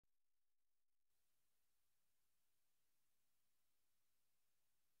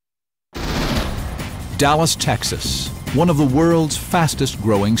Dallas, Texas, one of the world's fastest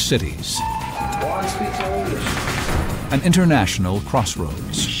growing cities. An international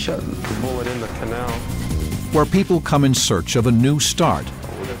crossroads. Shut the bullet in the canal. Where people come in search of a new start.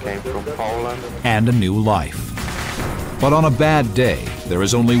 Came from Poland. And a new life. But on a bad day, there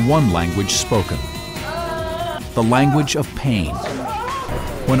is only one language spoken. The language of pain.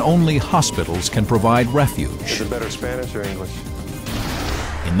 When only hospitals can provide refuge. Is it better Spanish or English?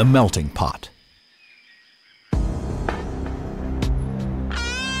 In the melting pot.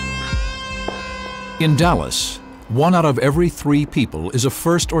 In Dallas, 1 out of every 3 people is a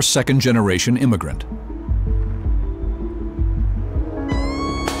first or second generation immigrant.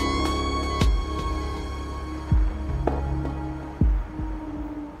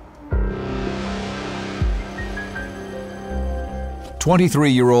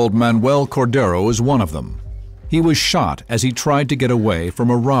 "23-year-old Manuel Cordero is one of them. He was shot as he tried to get away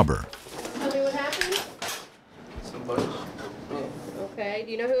from a robber. Tell me what happened? Somebody. Okay,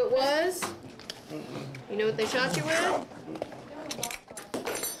 do you know who it was? You know what they shot you with?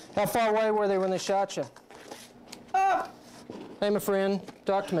 How far away were they when they shot you? Hey, my friend,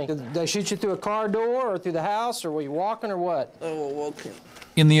 talk to me. Did they shoot you through a car door or through the house, or were you walking or what? Oh, walking.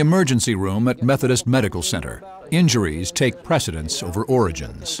 In the emergency room at Methodist Medical Center, injuries take precedence over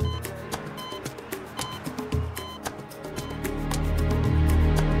origins.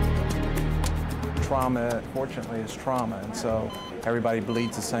 Trauma, fortunately, is trauma, and so everybody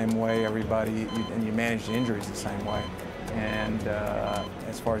bleeds the same way, and you manage the injuries the same way. And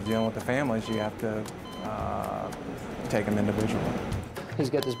as far as dealing with the families, you have to take them individually. He's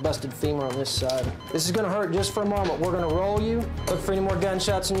got this busted femur on this side. This is gonna hurt just for a moment. We're gonna roll you. Look for any more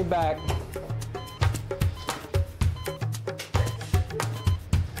gunshots in your back.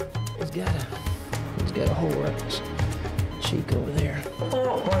 He's got a hole right in his cheek over there. Why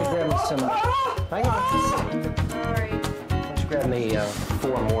don't you grab me some? Hang on. Sorry. Why don't you grab me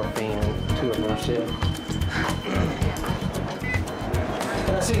 4 morphine and 2 of Merced.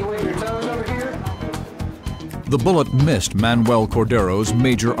 Can I see you wave your toes over here? The bullet missed Manuel Cordero's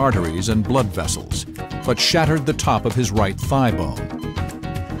major arteries and blood vessels, but shattered the top of his right thigh bone.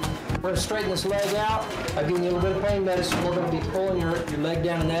 We're going to straighten this leg out. I've given you a little bit of pain medicine. We're going to be pulling your leg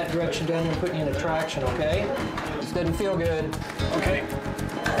down in that direction down there and putting you in a traction, okay? This doesn't feel good. Okay.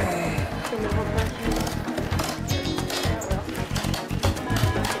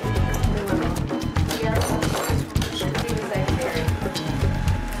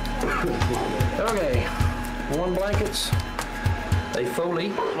 Okay. Warm blankets. They Foley.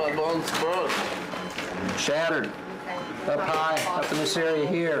 My bones broke. Shattered. Up high, up in this area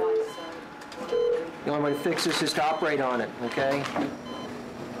here. The only way to fix this is to operate on it, okay?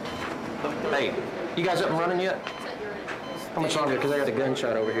 Hey, you guys up and running yet? How much longer? Because I got a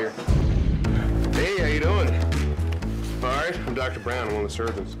gunshot over here. Hey, how you doing? All right, I'm Dr. Brown, I'm one of the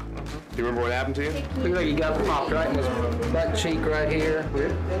surgeons. Do you remember what happened to you? Look like you got popped right in his butt cheek right here.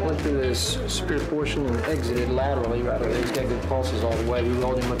 Went through this superior portion and exited laterally right over there. He's got good pulses all the way. We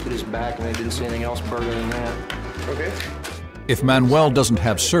rolled him up to his back and they didn't see anything else further than that. Okay. If Manuel doesn't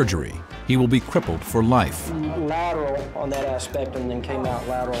have surgery, he will be crippled for life. Lateral on that aspect and then came out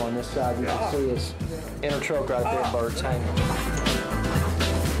lateral on this side. You can see his inner choke right there, birds hanging.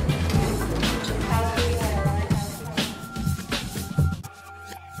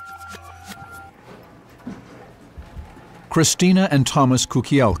 Christina and Thomas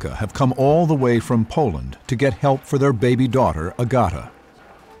Kukielka have come all the way from Poland to get help for their baby daughter, Agata.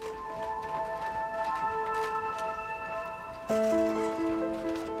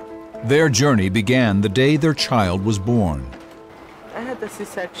 Their journey began the day their child was born. I had a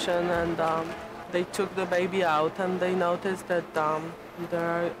C-section and they took the baby out and they noticed that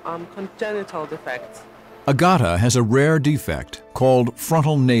there are congenital defects. Agata has a rare defect called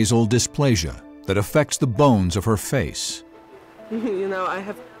frontal nasal dysplasia that affects the bones of her face. You know, I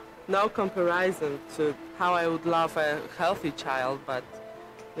have no comparison to how I would love a healthy child, but,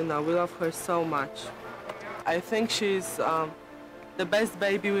 you know, we love her so much. I think she's the best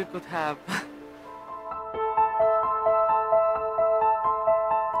baby we could have.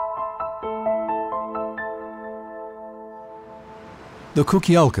 The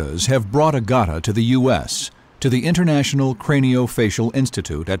Kukielkas have brought Agata to the U.S., to the International Craniofacial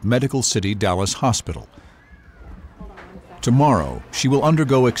Institute at Medical City Dallas Hospital. Tomorrow, she will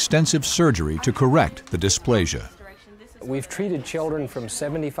undergo extensive surgery to correct the dysplasia. We've treated children from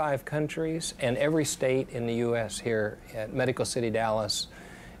 75 countries and every state in the U.S. here at Medical City Dallas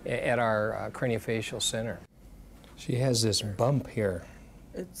at our Craniofacial Center. She has this bump here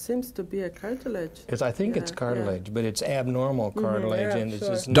It seems to be a cartilage. I think it's cartilage, but it's abnormal cartilage, and it's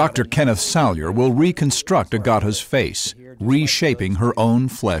just Dr. Kenneth Salyer will reconstruct Agata's face, reshaping her own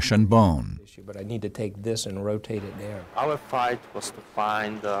flesh and bone. But I need to take this and rotate it down. Our fight was to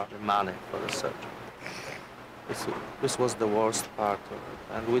find the money for the surgery. This was the worst part of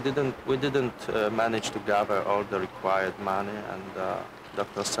it, and we didn't manage to gather all the required money. And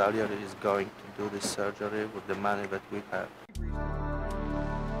Dr. Salyer is going to do this surgery with the money that we have.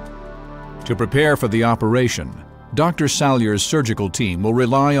 To prepare for the operation, Dr. Salyer's surgical team will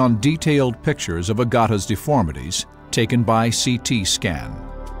rely on detailed pictures of Agata's deformities taken by CT scan.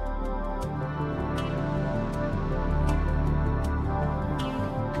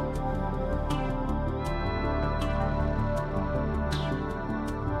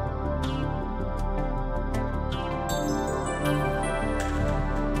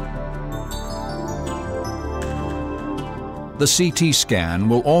 The CT scan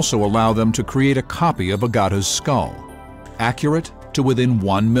will also allow them to create a copy of Agata's skull, accurate to within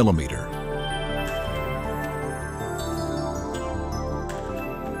 1 millimeter.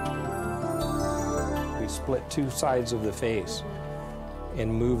 We split two sides of the face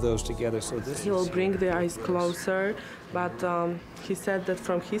and move those together. So this He will bring the eyes closer, but he said that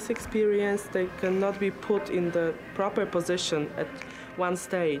from his experience, they cannot be put in the proper position at one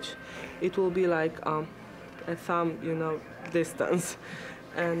stage. It will be like a thumb, distance.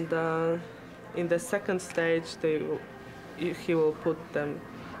 And in the second stage, he will put them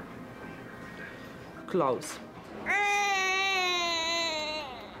close.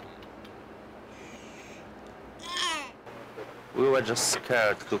 We were just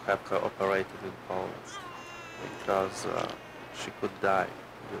scared to have her operated in Poland because she could die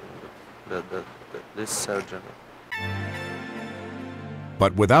during this surgery.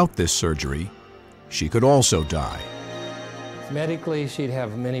 But without this surgery, she could also die. medically, she'd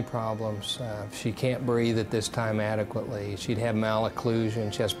have many problems. She can't breathe at this time adequately. She'd have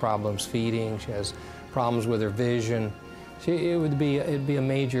malocclusion. She has problems feeding. She has problems with her vision. It'd be a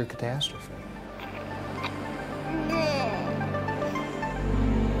major catastrophe.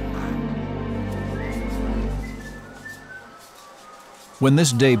 When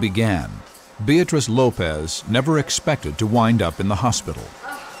this day began, Beatrice Lopez never expected to wind up in the hospital.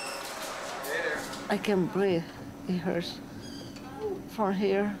 I can breathe. It hurts from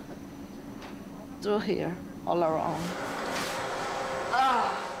here to here, all around.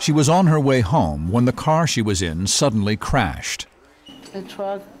 She was on her way home when the car she was in suddenly crashed. The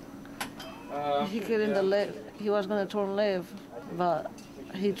truck, he get in the left. He was going to turn left, but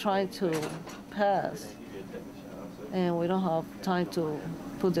he tried to pass. And we don't have time to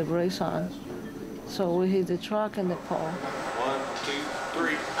put the brakes on. So we hit the truck and the pole. 1, 2,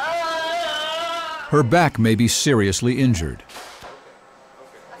 3. Her back may be seriously injured.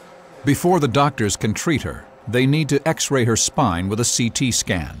 Before the doctors can treat her, they need to X-ray her spine with a CT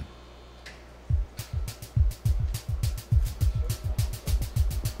scan.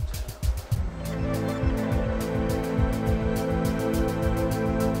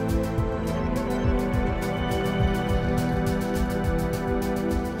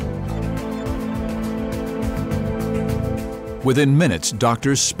 Within minutes,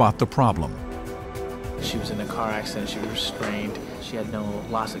 doctors spot the problem. She was in a car accident, she was restrained, she had no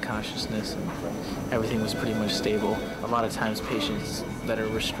loss of consciousness, and everything was pretty much stable. A lot of times patients that are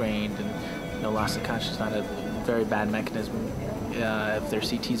restrained and no loss of consciousness, not a very bad mechanism. If their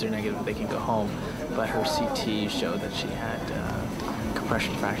CTs are negative, they can go home, but her CT showed that she had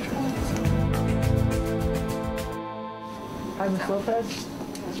compression fracture. Hi, Ms. Lopez.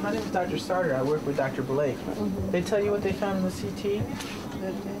 My name is Dr. Starter. I work with Dr. Blake. They tell you what they found in the CT?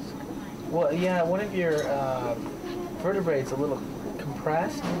 Well, yeah, one of your vertebrae is a little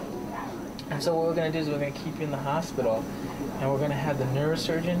compressed. And so what we're going to do is we're going to keep you in the hospital, and we're going to have the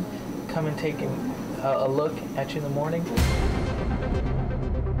neurosurgeon come and take a look at you in the morning.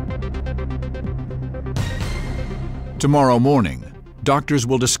 Tomorrow morning, doctors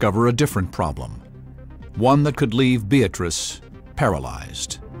will discover a different problem, one that could leave Beatrice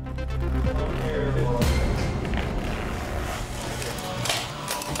paralyzed.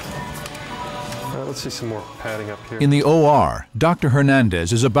 Let's see some more padding up here. In the OR, Dr.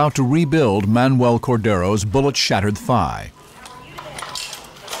 Hernandez is about to rebuild Manuel Cordero's bullet-shattered thigh.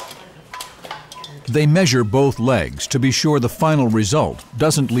 They measure both legs to be sure the final result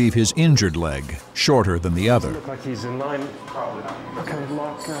doesn't leave his injured leg shorter than the other. Look like he's in line. Okay,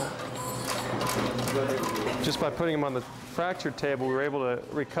 lock. Just by putting him on the fracture table, we were able to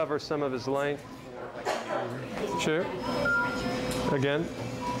recover some of his length. Sure. Again.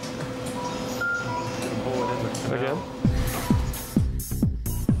 Again.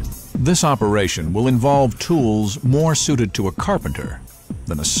 This operation will involve tools more suited to a carpenter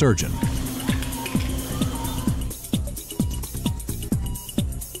than a surgeon.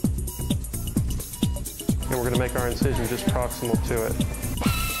 And we're going to make our incision just proximal to it.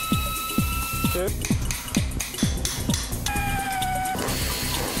 Good.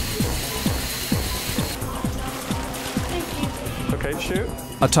 Okay, shoot.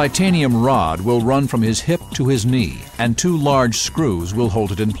 A titanium rod will run from his hip to his knee, and 2 large screws will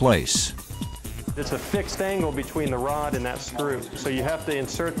hold it in place. It's a fixed angle between the rod and that screw. So you have to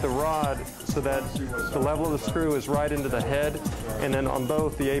insert the rod so that the level of the screw is right into the head, and then on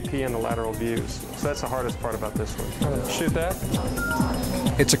both the AP and the lateral views. So that's the hardest part about this one. Shoot that.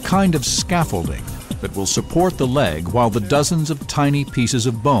 It's a kind of scaffolding that will support the leg while the dozens of tiny pieces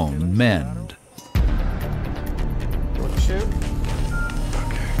of bone mend. Shoot.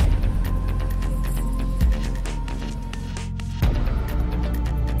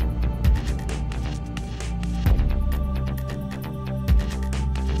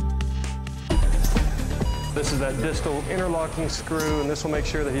 This is that distal interlocking screw, and this will make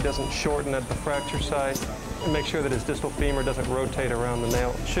sure that he doesn't shorten at the fracture site and make sure that his distal femur doesn't rotate around the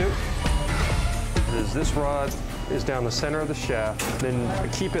nail. Shoot. This rod is down the center of the shaft. Then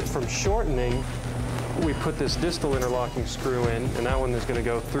to keep it from shortening, we put this distal interlocking screw in, and that one is going to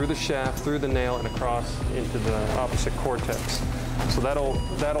go through the shaft, through the nail, and across into the opposite cortex. So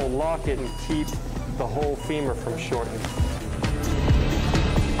that'll lock it and keep the whole femur from shortening.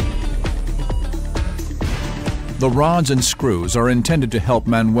 The rods and screws are intended to help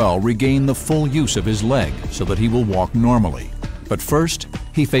Manuel regain the full use of his leg so that he will walk normally. But first,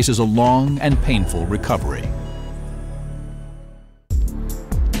 he faces a long and painful recovery.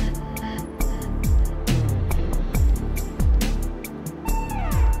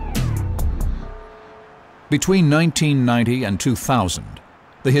 Between 1990 and 2000,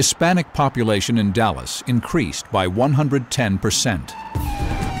 the Hispanic population in Dallas increased by 110%.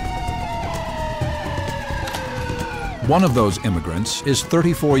 One of those immigrants is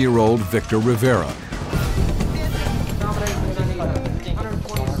 34-year-old Victor Rivera.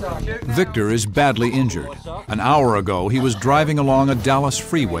 Victor is badly injured. An hour ago, he was driving along a Dallas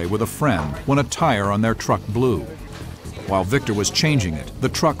freeway with a friend when a tire on their truck blew. While Victor was changing it, the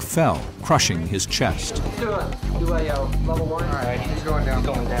truck fell, crushing his chest. Do a level 1. All right, he's going down.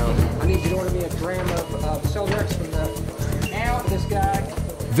 Going down. I need you to order me a gram of Celdex from this guy.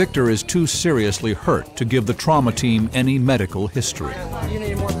 Victor is too seriously hurt to give the trauma team any medical history. You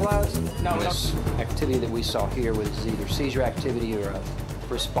need more gloves? No. This activity that we saw here was either seizure activity or a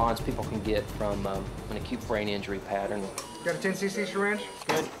response people can get from an acute brain injury pattern. Got a 10cc syringe?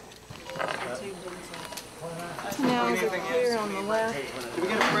 Good. Now is it clear on the left? Can we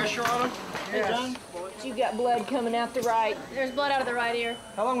get a pressure on him? Hey, John. You got blood coming out the right. There's blood out of the right ear.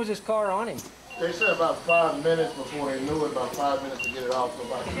 How long was this car on him? They said about 5 minutes before they knew it, about 5 minutes to get it off, so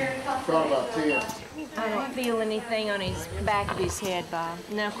probably about 10. I don't feel anything on his back of his head, Bob.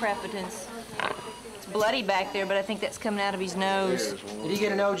 No crepitance. It's bloody back there, but I think that's coming out of his nose. Did he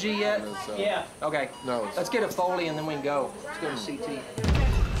get an OG yet? Yeah. Okay. No. Let's get a Foley and then we can go. Let's go to CT.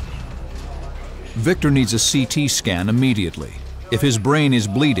 Victor needs a CT scan immediately. If his brain is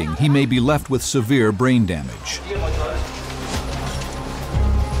bleeding, he may be left with severe brain damage.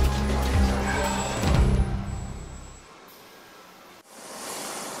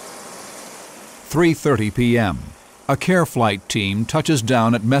 3:30 p.m. A care flight team touches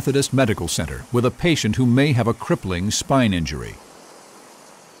down at Methodist Medical Center with a patient who may have a crippling spine injury.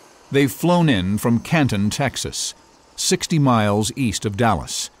 They've flown in from Canton, Texas, 60 miles east of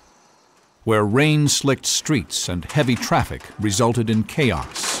Dallas, where rain-slicked streets and heavy traffic resulted in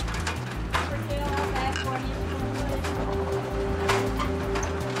chaos.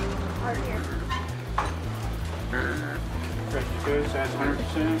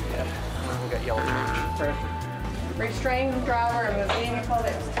 Restrained the driver of a vehicle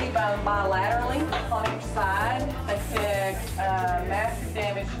that was T-boned bilaterally on each side. They took massive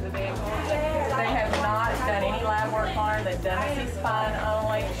damage to the vehicle. They have not done any lab work on her. They've done a C-spine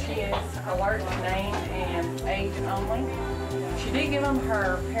only. She is alert to name and age only. She did give them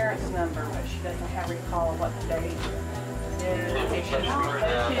her parents' number, but she doesn't have recall of what the date is. It's just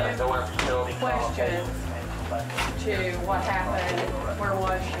repetitive questions to what happened, where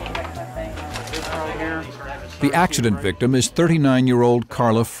was she, that kind of thing. The accident victim is 39-year-old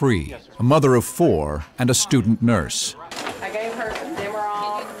Carla Free, a mother of 4 and a student nurse. I gave her some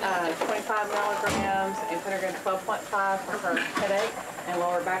Demerol, 25 milligrams, and put her in 12.5 for her headache and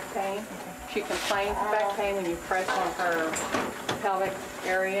lower back pain. She complains of back pain when you press on her pelvic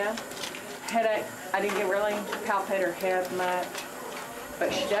area. Headache, I didn't really palpate her head much.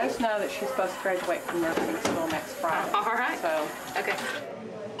 But she does know that she's supposed to graduate from nursing school next Friday. All right. So, okay.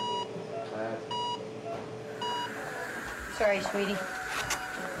 Sorry, sweetie.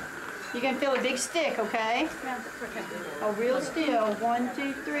 You're gonna feel a big stick, okay? Oh, real still. 1,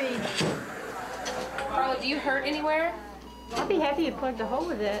 2, 3. Carla, do you hurt anywhere? I'd be happy you plugged a hole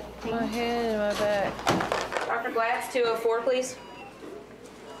with it. My head and my back. Dr. Glatz, 204, please.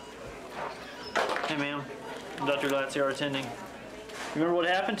 Hey, ma'am. I'm Dr. Glatz, our attending. Remember what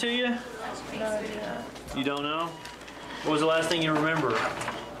happened to you? No idea. You don't know? What was the last thing you remember?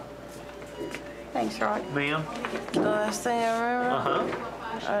 Thanks, Rod. Ma'am? The last thing I remember? Uh-huh.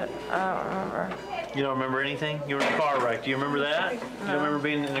 I don't remember. You don't remember anything? You were in a car wreck. Do you remember that? No. You don't remember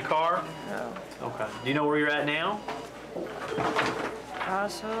being in a car? No. Okay. Do you know where you're at now?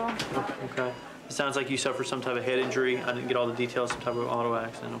 Hospital. Okay. It sounds like you suffered some type of head injury. I didn't get all the details, some type of auto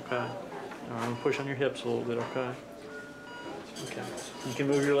accident, okay? All right, I'm gonna push on your hips a little bit, okay? Okay. You can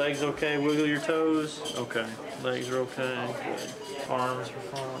move your legs okay, wiggle your toes. Okay. Legs are okay. Good. Arms are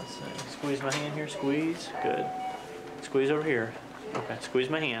fine. Let's see. Squeeze my hand here, squeeze. Good. Squeeze over here. Okay, squeeze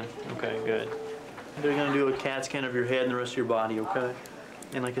my hand. Okay, good. They're gonna do a CAT scan of your head and the rest of your body, okay?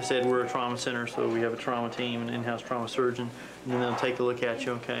 And like I said, we're a trauma center, so we have a trauma team, an in-house trauma surgeon, and then they'll take a look at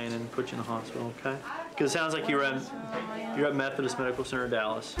you, okay, and then put you in the hospital, okay? Because it sounds like you're at Methodist Medical Center,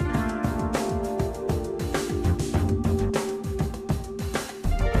 Dallas.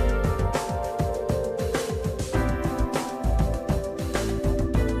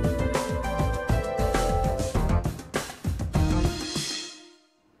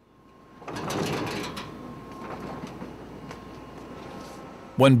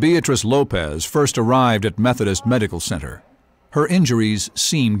 When Beatrice Lopez first arrived at Methodist Medical Center, her injuries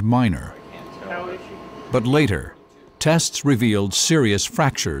seemed minor. But later, tests revealed serious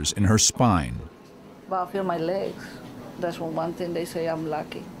fractures in her spine. But I feel my legs. That's one thing they say I'm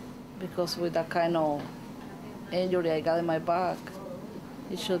lucky. Because with that kind of injury I got in my back,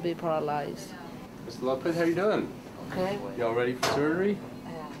 it should be paralyzed. Ms. Lopez, how you doing? Okay. Y'all ready for surgery?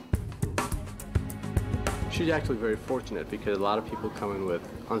 She's actually very fortunate because a lot of people come in with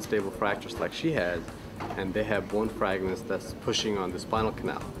unstable fractures like she has, and they have bone fragments that's pushing on the spinal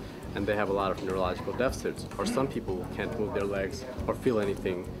canal, and they have a lot of neurological deficits, or some people can't move their legs or feel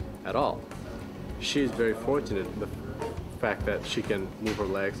anything at all. She's very fortunate in the fact that she can move her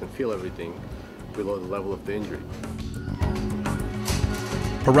legs and feel everything below the level of the injury.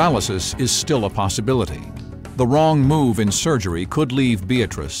 Paralysis is still a possibility. The wrong move in surgery could leave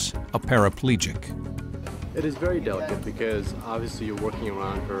Beatrice a paraplegic. It is very delicate because obviously you're working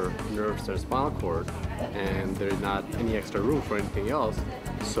around her nerves and spinal cord, and there's not any extra room for anything else.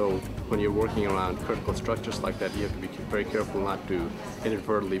 So when you're working around critical structures like that, you have to be very careful not to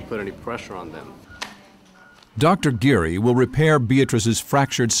inadvertently put any pressure on them. Dr. Geary will repair Beatrice's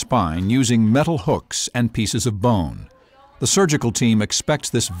fractured spine using metal hooks and pieces of bone. The surgical team expects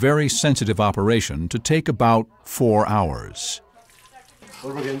this very sensitive operation to take about 4 hours.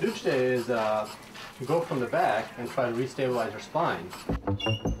 What we're going to do today is go from the back and try to restabilize her spine.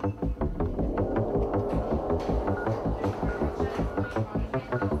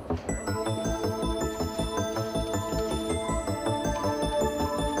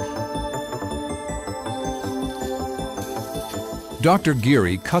 Dr.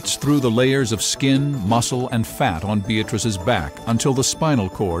 Geary cuts through the layers of skin, muscle, and fat on Beatrice's back until the spinal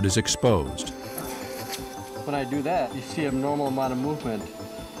cord is exposed. When I do that, you see a normal amount of movement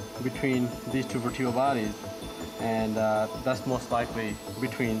between these two vertebral bodies, and that's most likely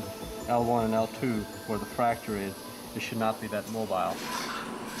between L1 and L2 where the fracture is. It should not be that mobile.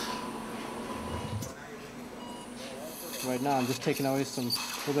 Right now I'm just taking away a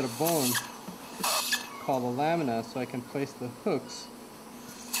little bit of bone called the lamina so I can place the hooks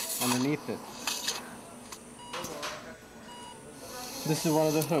underneath it. This is one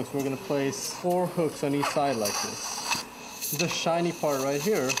of the hooks. We're going to place 4 hooks on each side like this. The shiny part right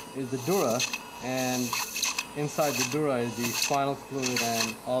here is the dura, and inside the dura is the spinal fluid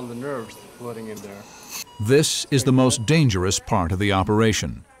and all the nerves floating in there. This is the most dangerous part of the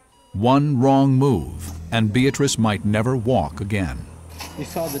operation. One wrong move, and Beatrice might never walk again. You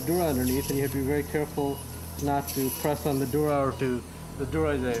saw the dura underneath, and you have to be very careful not to press on the dura, or the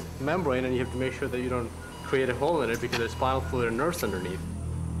dura is a membrane, and you have to make sure that you don't create a hole in it because there's spinal fluid and nerves underneath.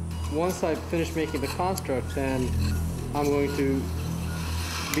 Once I finish making the construct, then I'm going to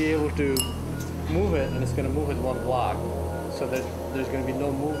be able to move it, and it's going to move it one block, so that there's going to be no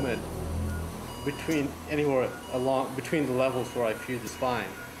movement anywhere between the levels where I fuse the spine.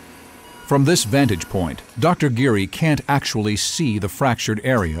 From this vantage point, Dr. Geary can't actually see the fractured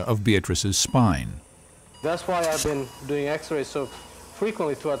area of Beatrice's spine. That's why I've been doing x-rays so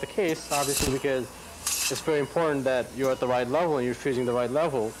frequently throughout the case, obviously because it's very important that you're at the right level and you're choosing the right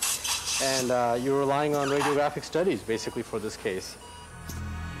level. And you're relying on radiographic studies, basically, for this case.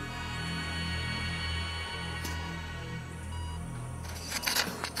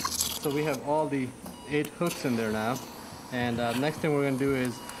 So we have all the 8 hooks in there now. And next thing we're going to do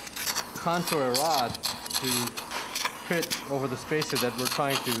is contour a rod to fit over the spacer that we're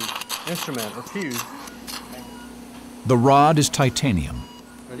trying to instrument or fuse. The rod is titanium.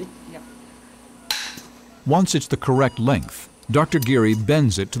 Ready? Yep. Once it's the correct length, Dr. Geary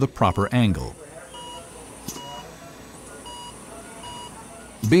bends it to the proper angle.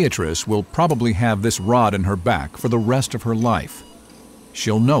 Beatrice will probably have this rod in her back for the rest of her life.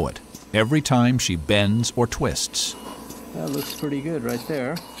 She'll know it every time she bends or twists. That looks pretty good right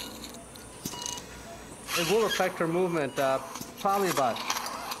there. It will affect her movement, probably about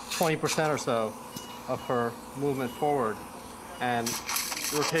 20% or so of her movement forward, and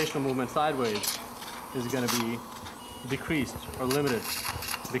rotational movement sideways is going to be decreased or limited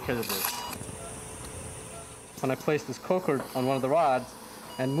because of this. When I place this coker on one of the rods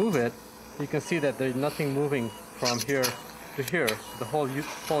and move it, you can see that there's nothing moving from here to here. The whole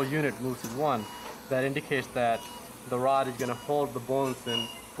unit moves as one. That indicates that the rod is going to hold the bones in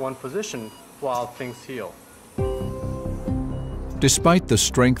one position while things heal. Despite the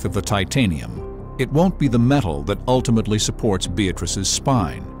strength of the titanium, it won't be the metal that ultimately supports Beatrice's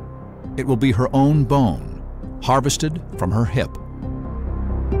spine. It will be her own bone, harvested from her hip.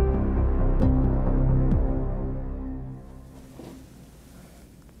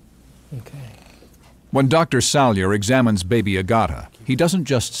 Okay. When Dr. Salyer examines baby Agata, he doesn't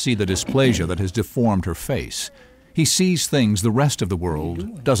just see the dysplasia that has deformed her face. He sees things the rest of the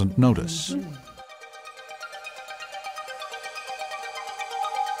world doesn't notice.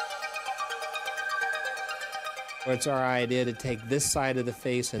 It's our idea to take this side of the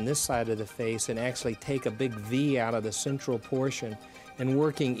face and this side of the face and actually take a big V out of the central portion and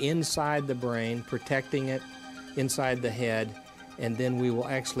working inside the brain, protecting it inside the head, and then we will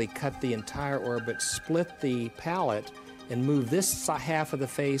actually cut the entire orbit, split the palate, and move this half of the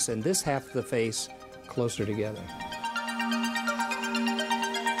face and this half of the face closer together.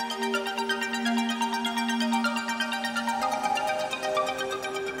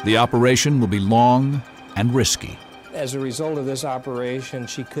 The operation will be long and risky. As a result of this operation,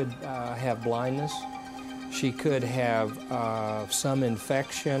 she could have blindness. She could have some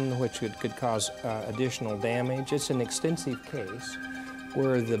infection, which could cause additional damage. It's an extensive case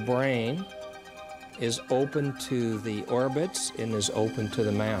where the brain is open to the orbits and is open to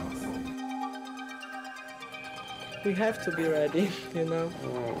the mouth. We have to be ready, you know.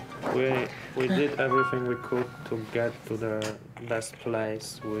 We did everything we could to get to the best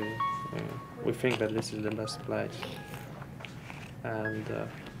place. We think that this is the best place, and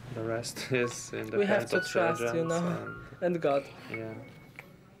the rest is in the we hands have of to trust, surgeons, you know, and God. Yeah.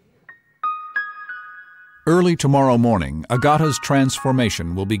 Early tomorrow morning, Agata's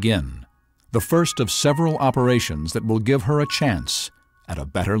transformation will begin, the first of several operations that will give her a chance at a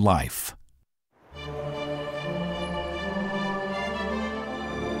better life.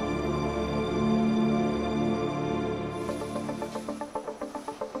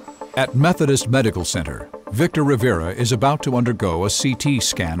 At Methodist Medical Center, Victor Rivera is about to undergo a CT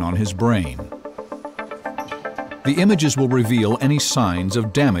scan on his brain. The images will reveal any signs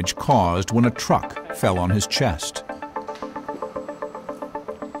of damage caused when a truck fell on his chest.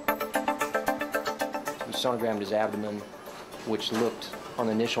 We sonogrammed his abdomen, which looked, on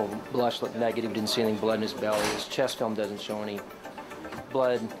the initial blush, looked negative. Didn't see any blood in his belly. His chest film doesn't show any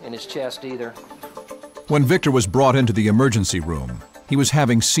blood in his chest either. When Victor was brought into the emergency room, he was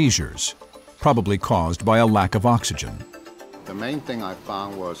having seizures, probably caused by a lack of oxygen. The main thing I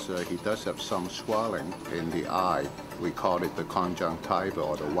found was he does have some swelling in the eye. We call it the conjunctiva,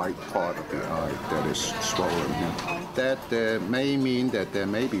 or the white part of the eye that is swollen. That may mean that there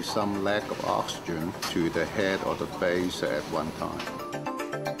may be some lack of oxygen to the head or the face at one time.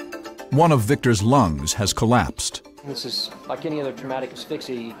 One of Victor's lungs has collapsed. This is like any other traumatic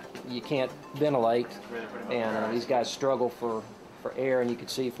asphyxia. You can't ventilate, and these guys struggle for air, and you can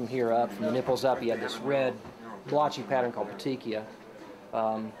see from here up, from the nipples up, he had this red blotchy pattern called petechia.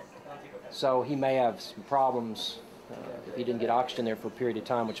 So he may have some problems if he didn't get oxygen there for a period of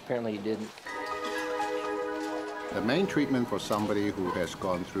time, which apparently he didn't. The main treatment for somebody who has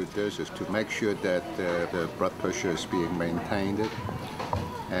gone through this is to make sure that the blood pressure is being maintained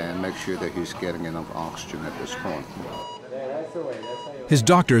and make sure that he's getting enough oxygen at this point. His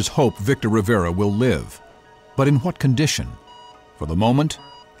doctors hope Victor Rivera will live, but in what condition? For the moment,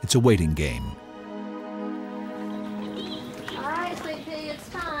 it's a waiting game. All right, sweet pea.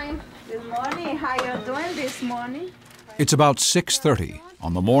 Good morning. How you doing this morning? It's about 6:30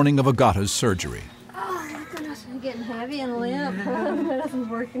 on the morning of Agata's surgery. Oh my goodness, I'm getting heavy and limp. That isn't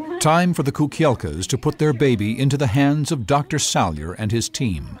working. Time for the Kukielkas to put their baby into the hands of Dr. Salyer and his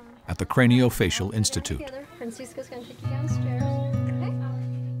team at the Craniofacial Institute. Francisco's going to take you downstairs. Okay?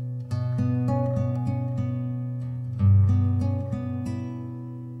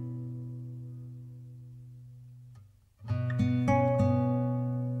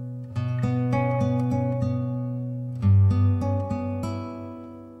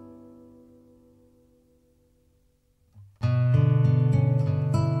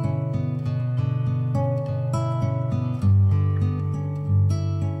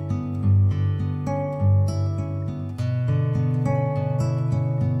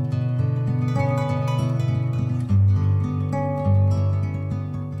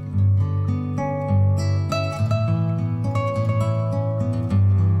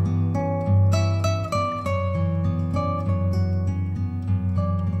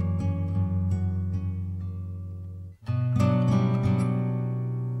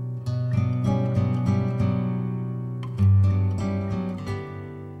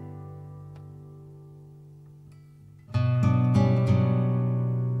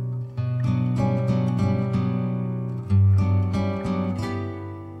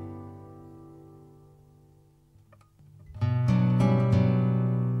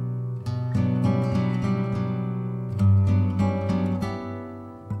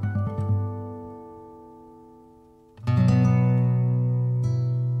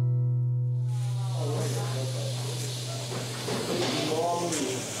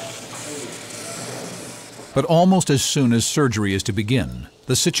 But almost as soon as surgery is to begin,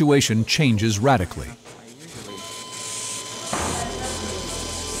 the situation changes radically.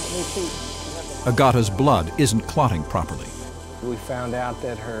 Agata's blood isn't clotting properly. We found out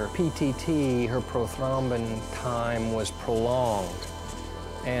that her PTT, her prothrombin time, was prolonged.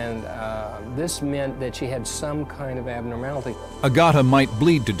 And this meant that she had some kind of abnormality. Agata might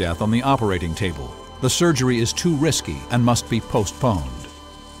bleed to death on the operating table. The surgery is too risky and must be postponed.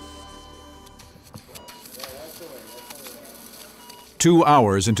 2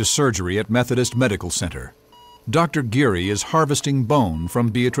 hours into surgery at Methodist Medical Center, Dr. Geary is harvesting bone from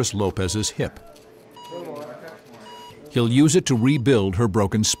Beatrice Lopez's hip. He'll use it to rebuild her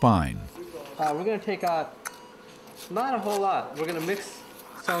broken spine. We're going to take out not a whole lot. We're going to mix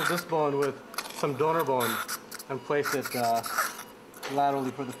some of this bone with some donor bone and place it laterally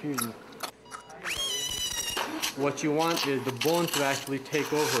for the fusion. What you want is the bone to actually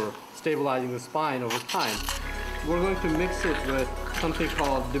take over, stabilizing the spine over time. We're going to mix it with something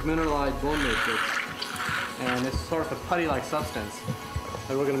called demineralized bone matrix, and it's sort of a putty-like substance.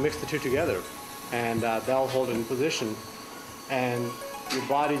 And we're going to mix the two together, and that'll hold it in position. And your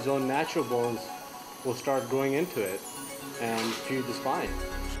body's own natural bones will start going into it and feed the spine.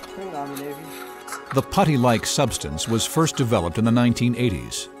 The putty-like substance was first developed in the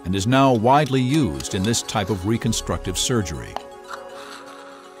 1980s and is now widely used in this type of reconstructive surgery.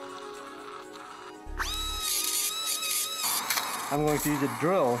 I'm going to use a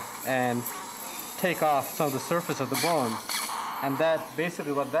drill and take off some of the surface of the bone. And that,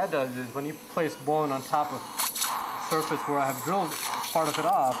 basically what that does is when you place bone on top of surface where I have drilled part of it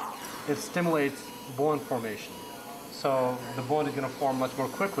off, it stimulates bone formation. So the bone is going to form much more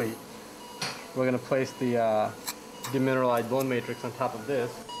quickly. We're going to place the demineralized bone matrix on top of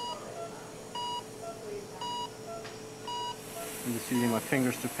this. I'm just using my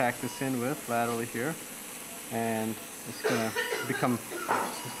fingers to pack this in with laterally here. And it's going to become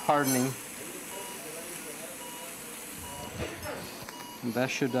hardening. And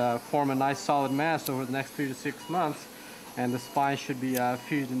that should form a nice solid mass over the next 3 to 6 months, and the spine should be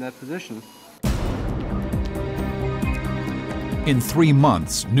fused in that position. In 3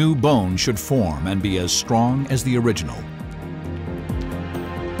 months, new bone should form and be as strong as the original.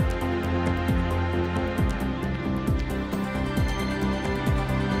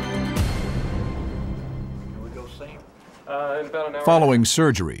 Following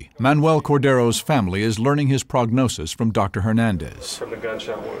surgery, Manuel Cordero's family is learning his prognosis from Dr. Hernandez. From the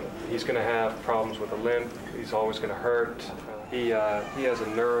gunshot wound, he's going to have problems with the limp. He's always going to hurt. He has a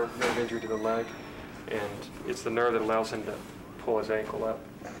nerve injury to the leg, and it's the nerve that allows him to pull his ankle up.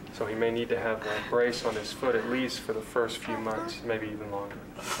 So he may need to have a brace on his foot at least for the first few months, maybe even longer.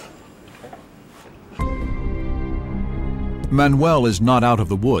 Manuel is not out of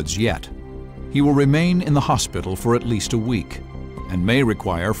the woods yet. He will remain in the hospital for at least a week and may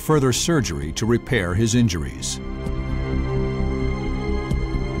require further surgery to repair his injuries.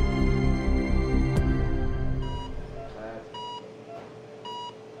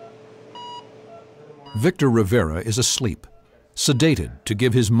 Victor Rivera is asleep, sedated to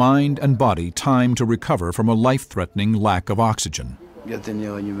give his mind and body time to recover from a life-threatening lack of oxygen. He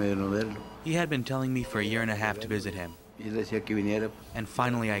had been telling me for a year and a half to visit him. And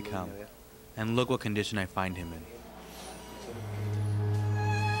finally I come. And look what condition I find him in.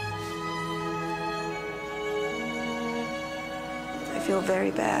 I feel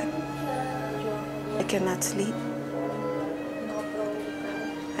very bad. I cannot sleep.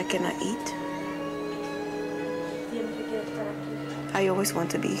 I cannot eat. I always want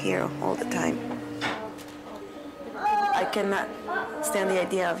to be here all the time. I cannot stand the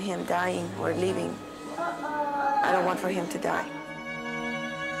idea of him dying or leaving. I don't want for him to die.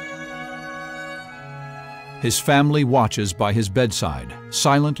 His family watches by his bedside,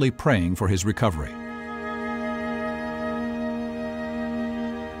 silently praying for his recovery.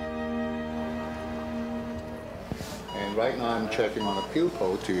 And right now I'm checking on the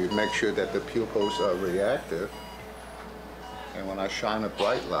pupil to make sure that the pupils are reactive. And when I shine a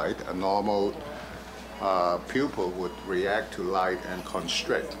bright light, a normal pupil would react to light and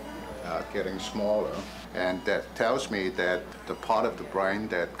constrict, getting smaller. And that tells me that the part of the brain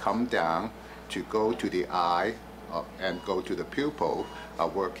that come down to go to the eye and go to the pupil are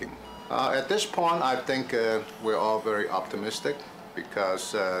working. At this point, I think we're all very optimistic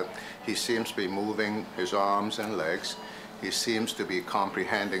because he seems to be moving his arms and legs. He seems to be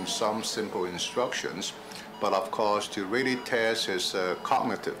comprehending some simple instructions. But of course, to really test his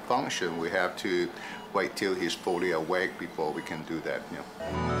cognitive function, we have to wait till he's fully awake before we can do that.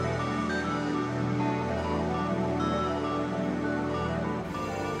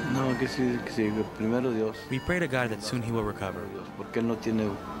 We pray to God that soon he will recover.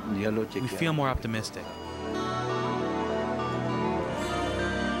 We feel more optimistic.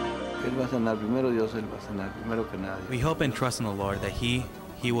 We hope and trust in the Lord that he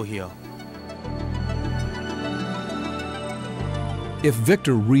will heal. If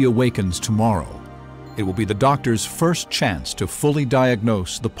Victor reawakens tomorrow, it will be the doctor's first chance to fully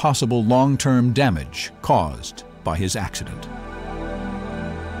diagnose the possible long-term damage caused by his accident.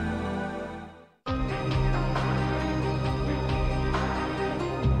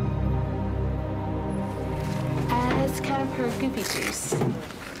 It's kind of her goofy juice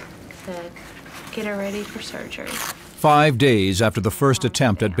to get her ready for surgery. 5 days after the first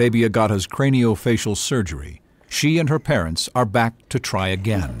attempt at baby Agata's craniofacial surgery, she and her parents are back to try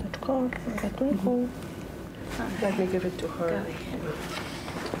again. Let me give it to her.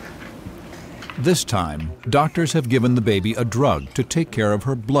 This time, doctors have given the baby a drug to take care of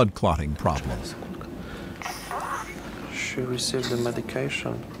her blood clotting problems. She received the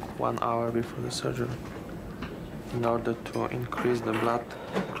medication 1 hour before the surgery in order to increase the blood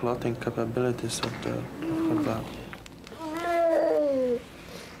clotting capabilities of her blood.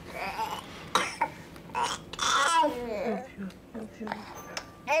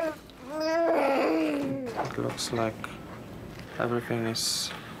 It looks like everything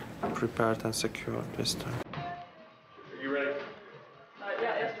is prepared and secure this time. Are you ready?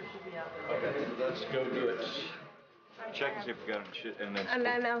 Yeah, Esther should be out there. Okay, let's go do it. Check and see if we got them, and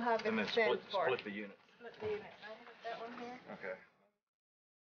then I'll have and it then sent for split the unit. Split the unit. I have that one here. Okay.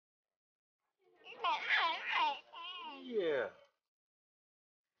 Yeah.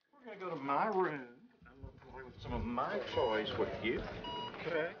 We're gonna go to my room. I'm gonna play with some of my toys with you.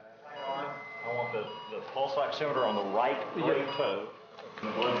 Okay. I want the pulse oximeter on the right great toe. And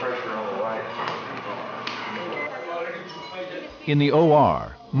the blood pressure on the right. In the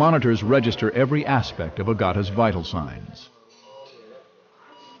OR, monitors register every aspect of Agata's vital signs.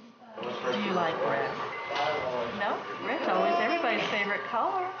 Do you like red? No, red's always everybody's favorite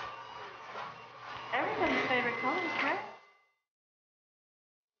color. Everybody's favorite color is red.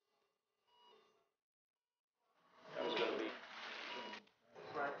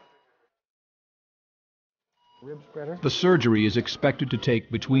 The surgery is expected to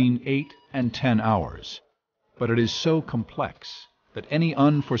take between 8 and 10 hours, but it is so complex that any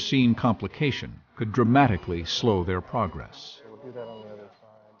unforeseen complication could dramatically slow their progress.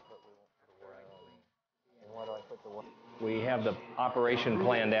 We have the operation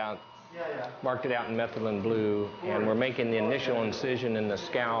planned out, marked it out in methylene blue, and we're making the initial incision in the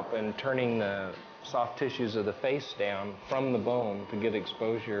scalp and turning the soft tissues of the face down from the bone to get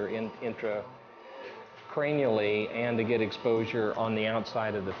exposure intracranially and to get exposure on the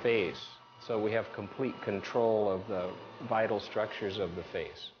outside of the face. So we have complete control of the vital structures of the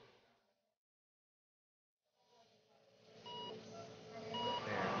face.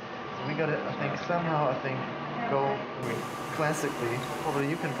 We got to, I think, go classically. Probably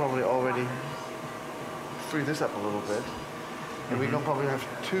you can probably already free this up a little bit, and we're gonna probably have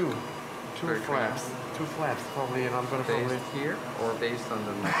two Two flaps, probably, and I'm going to based here or based on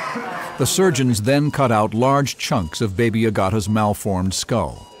the neck? The surgeons then cut out large chunks of baby Agata's malformed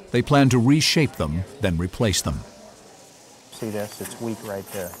skull. They plan to reshape them, then replace them. See this? It's weak right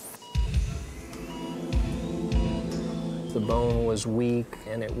there. The bone was weak,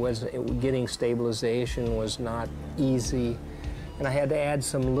 and getting stabilization was not easy. And I had to add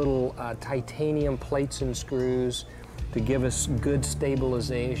some little titanium plates and screws to give us good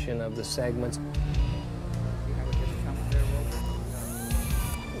stabilization of the segments.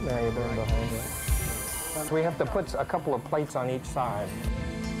 There, you're doing behind it. We have to put a couple of plates on each side.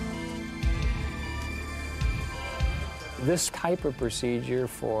 This type of procedure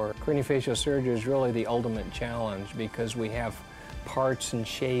for craniofacial surgery is really the ultimate challenge because we have parts and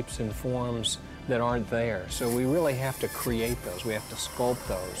shapes and forms that aren't there. So we really have to create those. We have to sculpt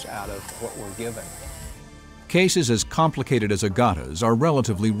those out of what we're given. Cases as complicated as Agata's are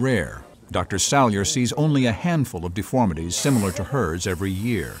relatively rare. Dr. Salyer sees only a handful of deformities similar to hers every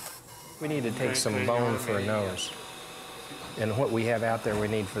year. We need to take some bone for a nose, and what we have out there we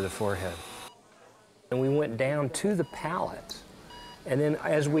need for the forehead. And we went down to the palate, and then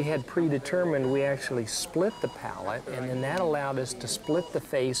as we had predetermined, we actually split the palate, and then that allowed us to split the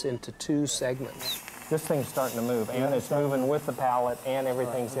face into two segments. This thing's starting to move, and it's moving with the palate, and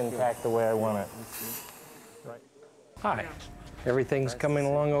everything's intact the way I want it. Hi. Everything's coming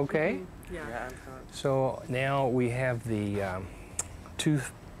along okay? Yeah. So now we have the two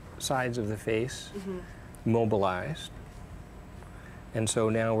sides of the face mobilized. And so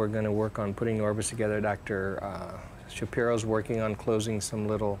now we're going to work on putting the orbits together. Dr. Shapiro's working on closing some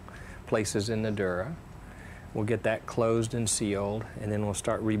little places in the dura. We'll get that closed and sealed, and then we'll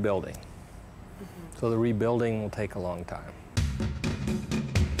start rebuilding. So the rebuilding will take a long time.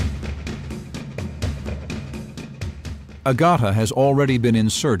 Agata has already been in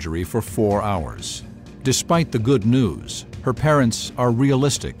surgery for 4 hours. Despite the good news, her parents are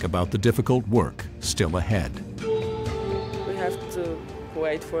realistic about the difficult work still ahead. We have to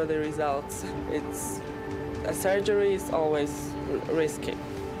wait for the results. A surgery is always risky,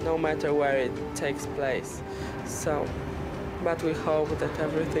 no matter where it takes place. So, but we hope that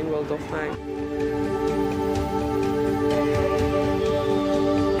everything will go fine.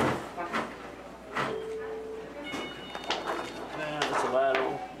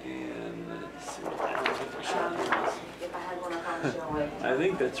 I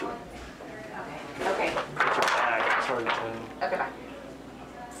think that's right. Okay. That's your back. It's hard to tell. Okay, bye.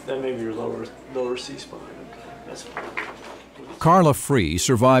 That may be your lower C-spine. That's fine. Carla Free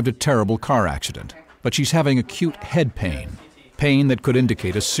survived a terrible car accident, but she's having acute head pain, pain that could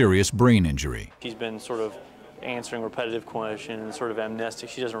indicate a serious brain injury. She's been sort of answering repetitive questions, sort of amnestic.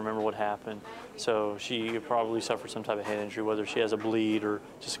 She doesn't remember what happened. So she probably suffered some type of head injury, whether she has a bleed or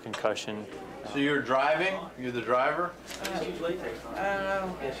just a concussion. So you're driving? You're the driver?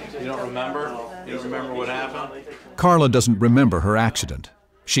 You don't remember? You don't remember what happened? Carla doesn't remember her accident.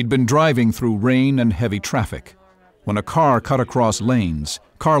 She'd been driving through rain and heavy traffic. When a car cut across lanes,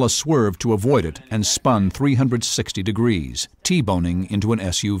 Carla swerved to avoid it and spun 360 degrees, T-boning into an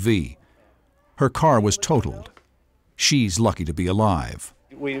SUV. Her car was totaled. She's lucky to be alive.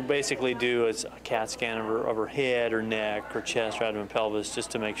 We basically do a CAT scan of her head or neck or chest or abdomen pelvis just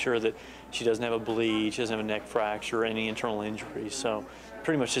to make sure that she doesn't have a bleed, she doesn't have a neck fracture or any internal injuries. So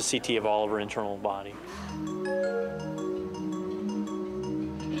pretty much just CT of all of her internal body.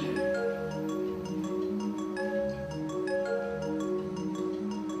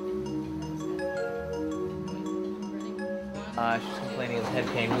 She's complaining of head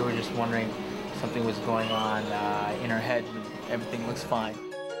pain. We were just wondering if something was going on in her head. Everything looks fine.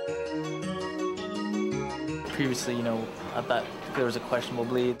 Previously, I thought there was a questionable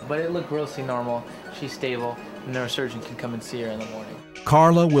bleed, but it looked grossly normal. She's stable. The neurosurgeon can come and see her in the morning.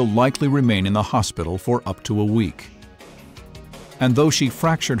 Carla will likely remain in the hospital for up to a week. And though she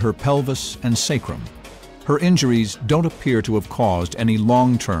fractured her pelvis and sacrum, her injuries don't appear to have caused any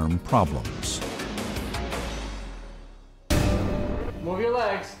long-term problems. Move your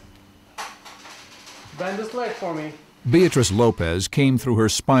legs. Bend this leg for me. Beatrice Lopez came through her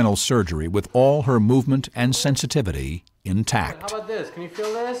spinal surgery with all her movement and sensitivity intact. How about this? Can you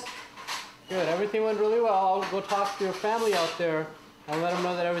feel this? Good. Everything went really well. I'll go talk to your family out there and let them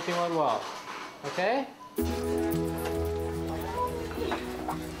know that everything went well. Okay?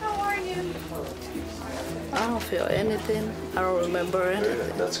 How are you? I don't feel anything. I don't remember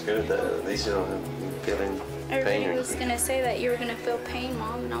anything. That's good. At least you don't have feeling pain. Everybody was going to say that you were going to feel pain,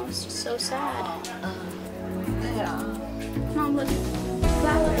 Mom, and I was just so sad. Yeah. Mom, look.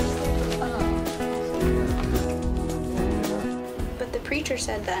 Flowers. But the preacher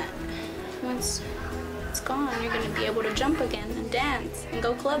said that once it's gone, you're going to be able to jump again and dance and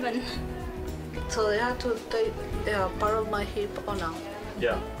go clubbing. So they had to take part of my hip or no?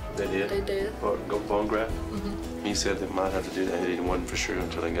 Yeah, they did. They did. Or go bone graft. He said they might have to do that. He didn't want for sure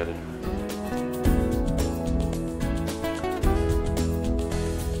until they got it.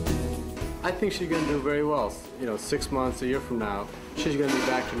 I think she's going to do very well. You know, 6 months, a year from now, she's going to be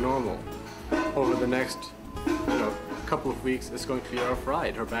back to normal. Over the next, couple of weeks, it's going to be a rough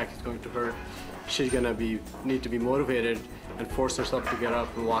ride. Her back is going to hurt. She's going to need to be motivated and force herself to get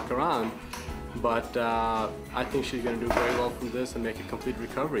up and walk around. But I think she's going to do very well from this and make a complete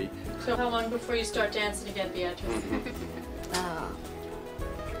recovery. So how long before you start dancing again, Beatrice?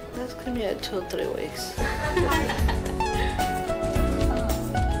 That's going to be at 2 or 3 weeks.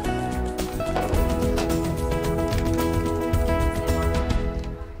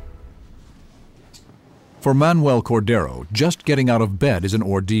 For Manuel Cordero, just getting out of bed is an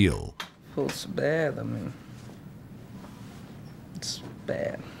ordeal. Feels bad. I mean, it's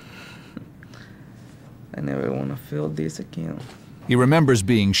bad. I never want to feel this again. He remembers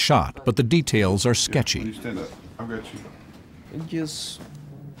being shot, but the details are sketchy. You stand up. I've got you. It just,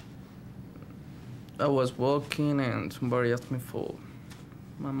 I was walking and somebody asked me for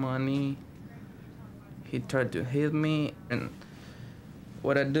my money. He tried to hit me, and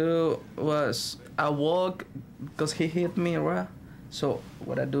what I do was I walk because he hit me, right? So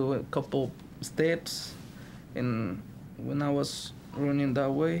what I do, a couple steps, and when I was running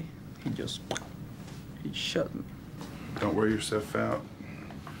that way, he shot me. Don't wear yourself out.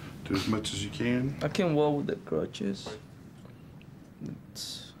 Do as much as you can. I can walk with the crutches.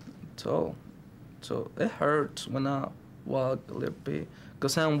 It's all. So it hurts when I walk a little bit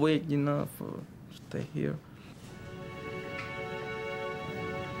because I'm weak enough to stay here.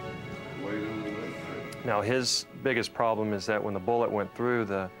 Now his biggest problem is that when the bullet went through,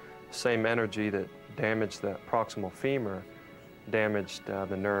 the same energy that damaged the proximal femur damaged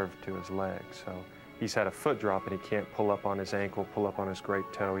the nerve to his leg. So he's had a foot drop and he can't pull up on his ankle, pull up on his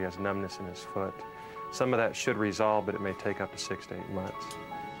great toe. He has numbness in his foot. Some of that should resolve, but it may take up to 6 to 8 months.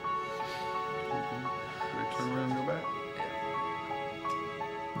 Turn around and go back.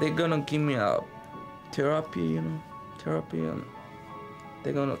 They're gonna give me a therapy, therapy, and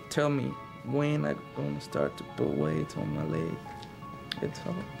they're gonna tell me when I'm gonna start to put weight on my leg. It's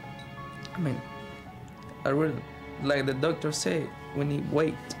all. I mean, I really, like the doctor said, we need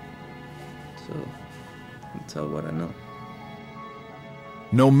weight. So that's all what I know.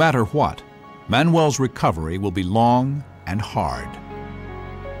 No matter what, Manuel's recovery will be long and hard.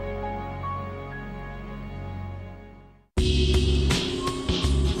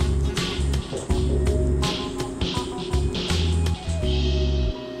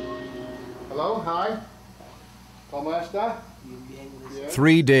 Hello, hi. ¿Cómo está?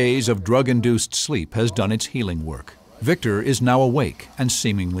 3 days of drug-induced sleep has done its healing work. Victor is now awake and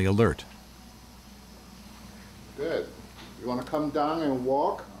seemingly alert. Good. You want to come down and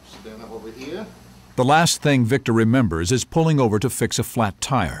walk? Stand up over here. The last thing Victor remembers is pulling over to fix a flat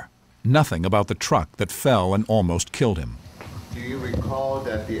tire. Nothing about the truck that fell and almost killed him. Do you recall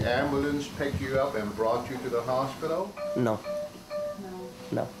that the ambulance picked you up and brought you to the hospital? No.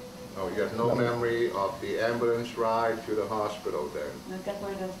 No. Oh, you have no memory of the ambulance ride to the hospital then?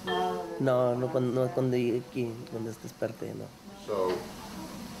 No, cuando desperté, no. So,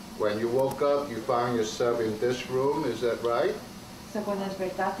 when you woke up, you found yourself in this room, is that right? So, cuando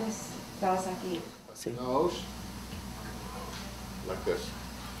despertaste, estabas aquí. Sí. Nose? Like this.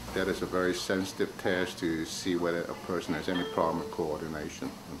 That is a very sensitive test to see whether a person has any problem with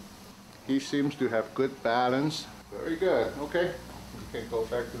coordination. He seems to have good balance. Very good. Okay. You can go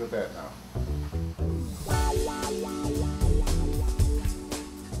back to the bed now.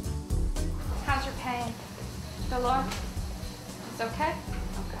 How's your pain? Still low? It's okay?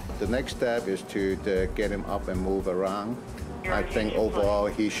 The next step is to get him up and move around. I think overall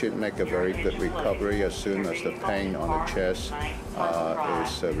he should make a very good recovery as soon as the pain on the chest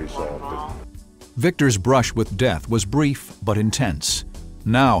is resolved. Victor's brush with death was brief but intense.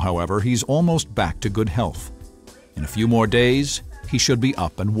 Now, however, he's almost back to good health. In a few more days, he should be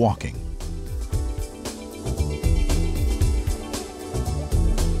up and walking.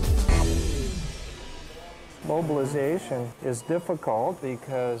 Mobilization is difficult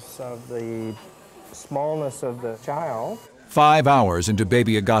because of the smallness of the child. 5 hours into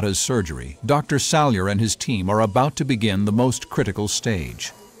baby Agata's surgery, Dr. Salyer and his team are about to begin the most critical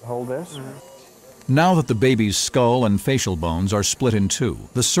stage. Hold this. Now that the baby's skull and facial bones are split in two,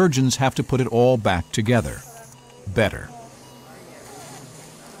 the surgeons have to put it all back together. Better.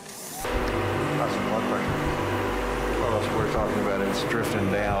 That's blood pressure. What else we're talking about? It's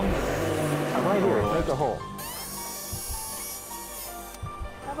drifting down Right here, make a hole.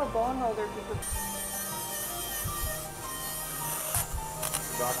 Have a bone holder.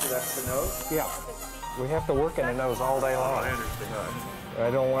 Doctor, that's the nose? Yeah. We have to work in the nose all day long. I understand. I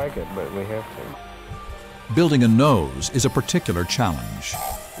don't like it, but we have to. Building a nose is a particular challenge.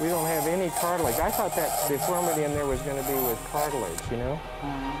 We don't have any cartilage. I thought that deformity in there was going to be with cartilage, you know?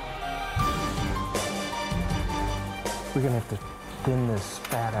 We're going to have to thin this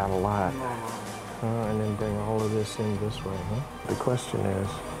fat out a lot. And then bring all of this in this way, huh? The question is,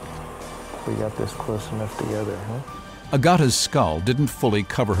 we got this close enough together, huh? Agata's skull didn't fully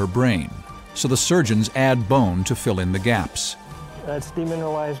cover her brain, so the surgeons add bone to fill in the gaps. It's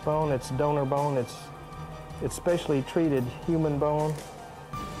demineralized bone, it's donor bone, it's specially treated human bone.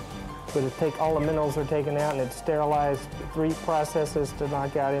 But all the minerals are taken out and it's sterilized, 3 processes to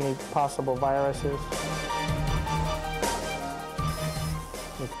knock out any possible viruses.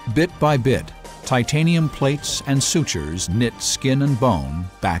 Bit by bit, titanium plates and sutures knit skin and bone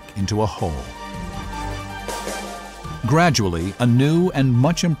back into a whole. Gradually, a new and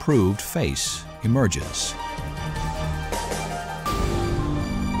much improved face emerges.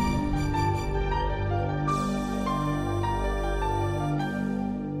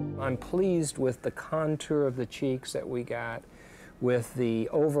 I'm pleased with the contour of the cheeks that we got, with the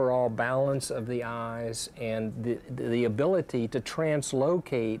overall balance of the eyes and the ability to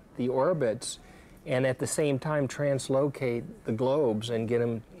translocate the orbits and at the same time translocate the globes and get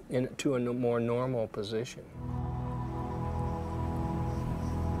them into a more normal position.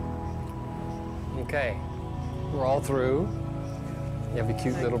 Okay, we're all through. You have a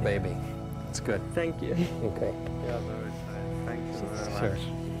cute little baby. It's good. Thank you. Okay. Yeah, very fine. Thank you very Sure. much.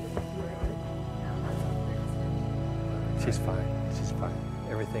 She's fine. She's fine.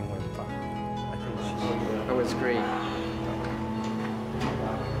 Everything went fine. That was great.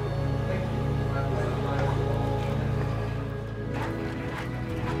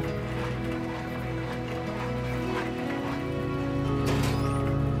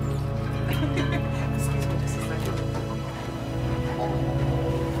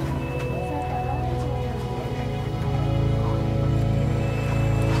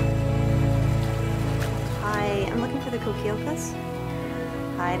 Hi, I'm looking for the Coquilcas.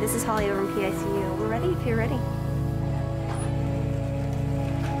 Hi, this is Holly over in PICU. We're ready if you're ready.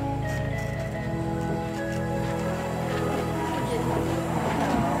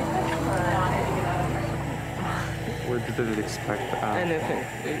 Where did it expect that? Anything.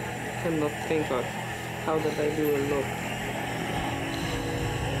 I cannot think of how the baby will look.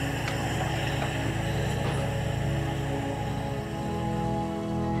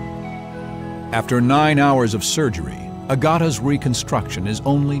 After 9 hours of surgery, Agata's reconstruction is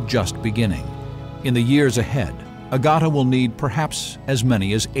only just beginning. In the years ahead, Agata will need perhaps as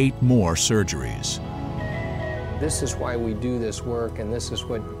many as 8 more surgeries. This is why we do this work, and this is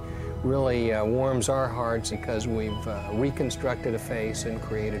what really warms our hearts, because we've reconstructed a face and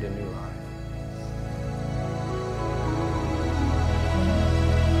created a new life.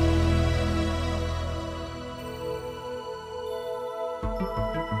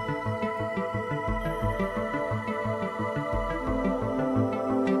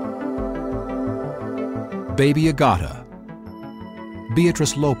 Baby Agata,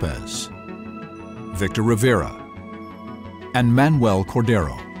 Beatrice Lopez, Victor Rivera, and Manuel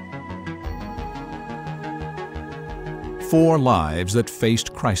Cordero. 4 lives that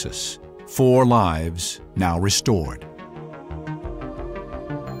faced crisis, 4 lives now restored.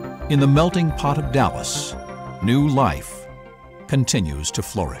 In the melting pot of Dallas, new life continues to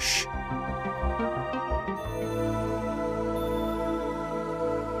flourish.